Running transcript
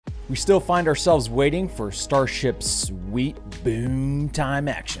we still find ourselves waiting for Starship's sweet boom time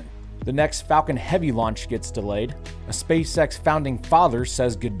action. The next Falcon Heavy launch gets delayed, a SpaceX founding father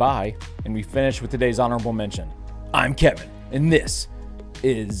says goodbye, and we finish with today's honorable mention. I'm Kevin, and this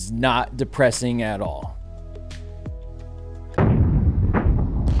is not depressing at all.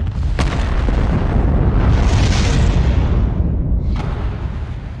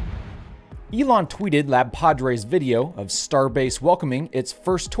 Elon tweeted Lab Padre's video of Starbase welcoming its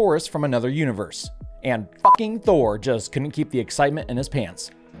first tourist from another universe. And fucking Thor just couldn't keep the excitement in his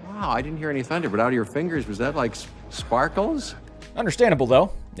pants. Wow, I didn't hear any thunder, but out of your fingers, was that like sparkles? Understandable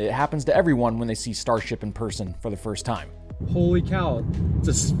though. It happens to everyone when they see Starship in person for the first time. Holy cow, it's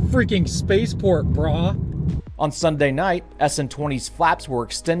a freaking spaceport, brah. On Sunday night, SN20's flaps were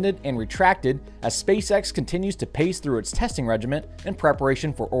extended and retracted as SpaceX continues to pace through its testing regimen in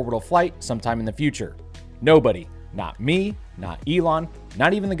preparation for orbital flight sometime in the future. Nobody, not me, not Elon,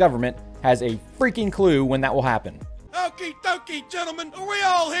 not even the government, has a freaking clue when that will happen. Okie dokie, gentlemen, are we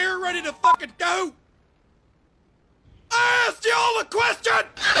all here ready to fucking go? I asked y'all a question!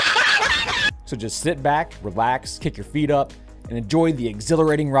 So just sit back, relax, kick your feet up, and enjoy the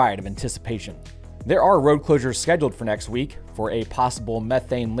exhilarating ride of anticipation. There are road closures scheduled for next week for a possible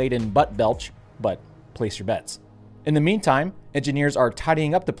methane-laden butt belch, but place your bets. In the meantime, engineers are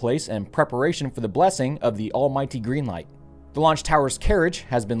tidying up the place in preparation for the blessing of the almighty green light. The launch tower's carriage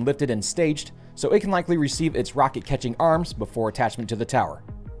has been lifted and staged, so it can likely receive its rocket-catching arms before attachment to the tower.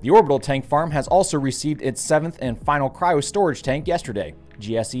 The orbital tank farm has also received its 7th and final cryo storage tank yesterday,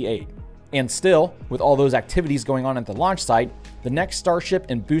 GSE-8. And still, with all those activities going on at the launch site, the next Starship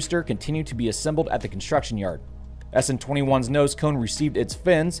and booster continue to be assembled at the construction yard. SN21's nose cone received its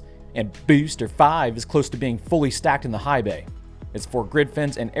fins, and Booster 5 is close to being fully stacked in the high bay. Its 4 grid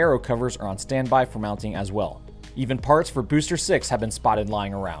fins and aero covers are on standby for mounting as well. Even parts for Booster 6 have been spotted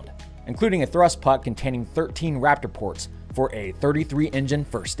lying around, including a thrust puck containing 13 Raptor ports for a 33-engine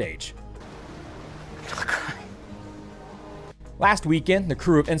first stage. Last weekend, the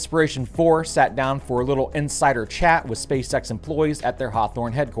crew of Inspiration 4 sat down for a little insider chat with SpaceX employees at their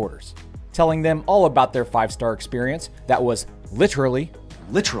Hawthorne headquarters, telling them all about their 5-star experience that was literally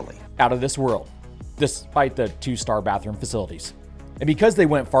out of this world, despite the 2-star bathroom facilities. And because they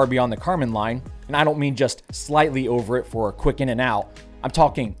went far beyond the Kármán line, and I don't mean just slightly over it for a quick in and out, I'm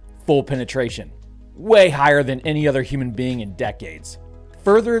talking full penetration, way higher than any other human being in decades.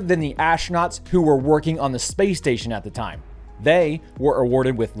 Further than the astronauts who were working on the space station at the time. They were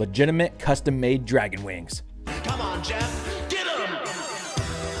awarded with legitimate custom-made dragon wings. Come on, Jeff, get him!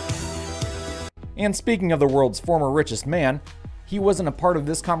 And speaking of the world's former richest man, he wasn't a part of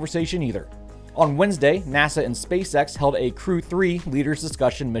this conversation either. On Wednesday, NASA and SpaceX held a Crew 3 Leaders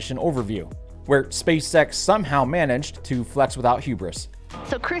Discussion Mission Overview, where SpaceX somehow managed to flex without hubris.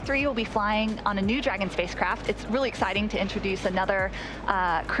 So Crew 3 will be flying on a new Dragon spacecraft. It's really exciting to introduce another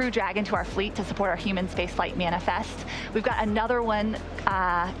Crew Dragon to our fleet to support our human spaceflight manifest. We've got another one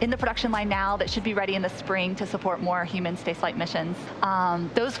in the production line now that should be ready in the spring to support more human spaceflight missions.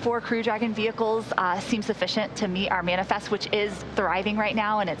 Those 4 Crew Dragon vehicles seem sufficient to meet our manifest, which is thriving right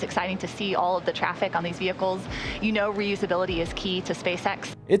now, and it's exciting to see all of the traffic on these vehicles. You know, reusability is key to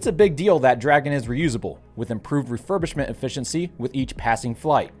SpaceX. It's a big deal that Dragon is reusable, with improved refurbishment efficiency with each passing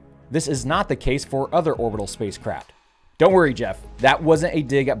flight. This is not the case for other orbital spacecraft. Don't worry, Jeff, that wasn't a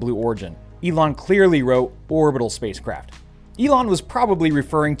dig at Blue Origin. Elon clearly wrote orbital spacecraft. Elon was probably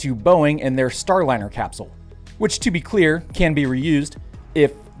referring to Boeing and their Starliner capsule, which, to be clear, can be reused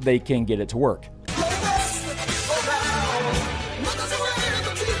if they can get it to work.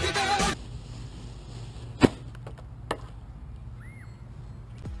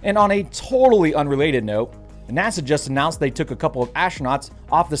 And on a totally unrelated note, NASA just announced they took a couple of astronauts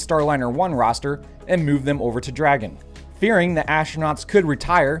off the Starliner 1 roster and moved them over to Dragon, fearing the astronauts could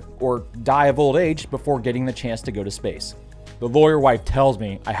retire or die of old age before getting the chance to go to space. The lawyer wife tells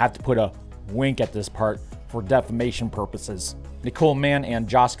me I have to put a wink at this part for defamation purposes. Nicole Mann and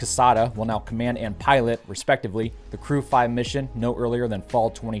Josh Casada will now command and pilot, respectively, the Crew 5 mission no earlier than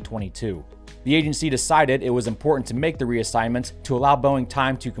fall 2022. The agency decided it was important to make the reassignments to allow Boeing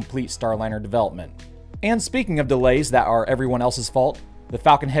time to complete Starliner development. And speaking of delays that are everyone else's fault, the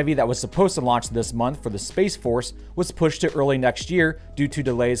Falcon Heavy that was supposed to launch this month for the Space Force was pushed to early next year due to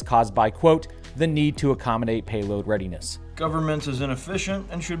delays caused by, quote, the need to accommodate payload readiness. Government is inefficient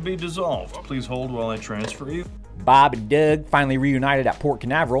and should be dissolved. Please hold while I transfer you. Bob and Doug finally reunited at Port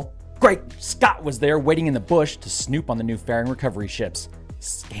Canaveral. Great Scott was there waiting in the bush to snoop on the new fairing recovery ships.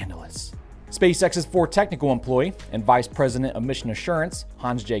 Scandalous. SpaceX's 4 technical employee and Vice President of Mission Assurance,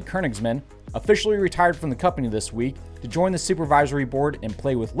 Hans J. Koenigsmann, officially retired from the company this week to join the supervisory board and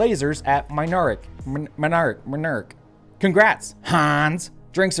play with lasers at Mynaric. Congrats, Hans!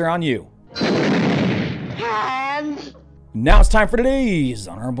 Drinks are on you. Hans! Now it's time for today's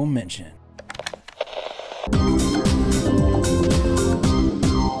honorable mention.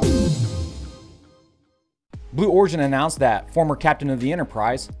 Blue Origin announced that former captain of the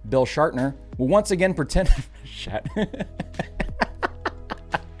Enterprise, Bill Shatner, will once again pretend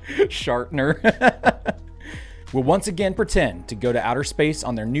will once again pretend to go to outer space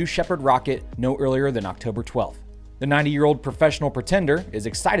on their New Shepard rocket no earlier than October 12th. The 90-year-old professional pretender is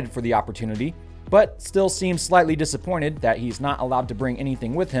excited for the opportunity, but still seems slightly disappointed that he's not allowed to bring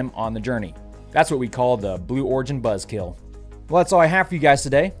anything with him on the journey. That's what we call the Blue Origin buzzkill. Well, that's all I have for you guys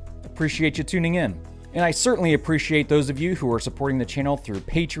today. Appreciate you tuning in. And I certainly appreciate those of you who are supporting the channel through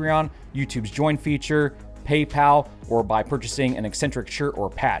Patreon, YouTube's Join feature, PayPal, or by purchasing an eccentric shirt or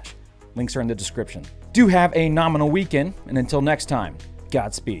patch. Links are in the description. Do have a nominal weekend, and until next time,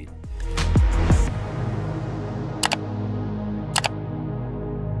 Godspeed.